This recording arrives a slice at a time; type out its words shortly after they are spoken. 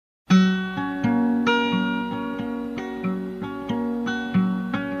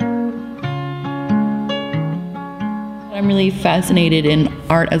I'm really fascinated in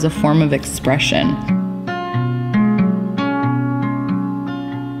art as a form of expression.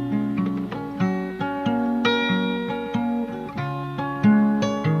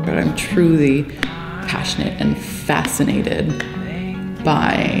 But I'm truly passionate and fascinated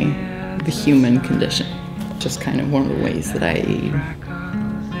by the human condition. Just kind of one of the ways that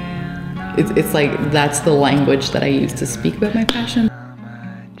it's like that's the language that I use to speak about my passion.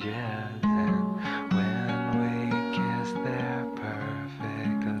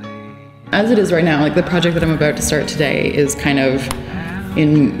 As it is right now, like the project that I'm about to start today is kind of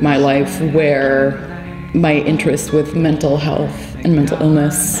in my life where my interest with mental health and mental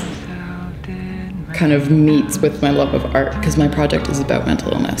illness kind of meets with my love of art, because my project is about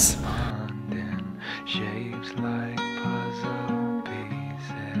mental illness.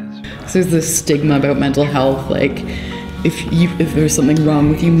 So there's this stigma about mental health, like if there's something wrong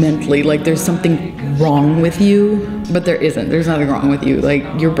with you mentally, like there's something wrong with you, but there isn't. There's nothing wrong with you. Like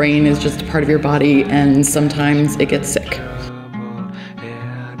your brain is just a part of your body, and sometimes it gets sick.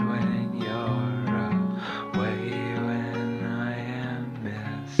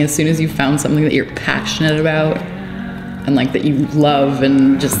 As soon as you found something that you're passionate about and like that you love,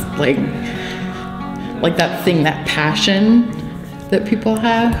 and just like that thing, that passion that people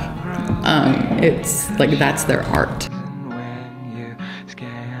have, it's like that's their art.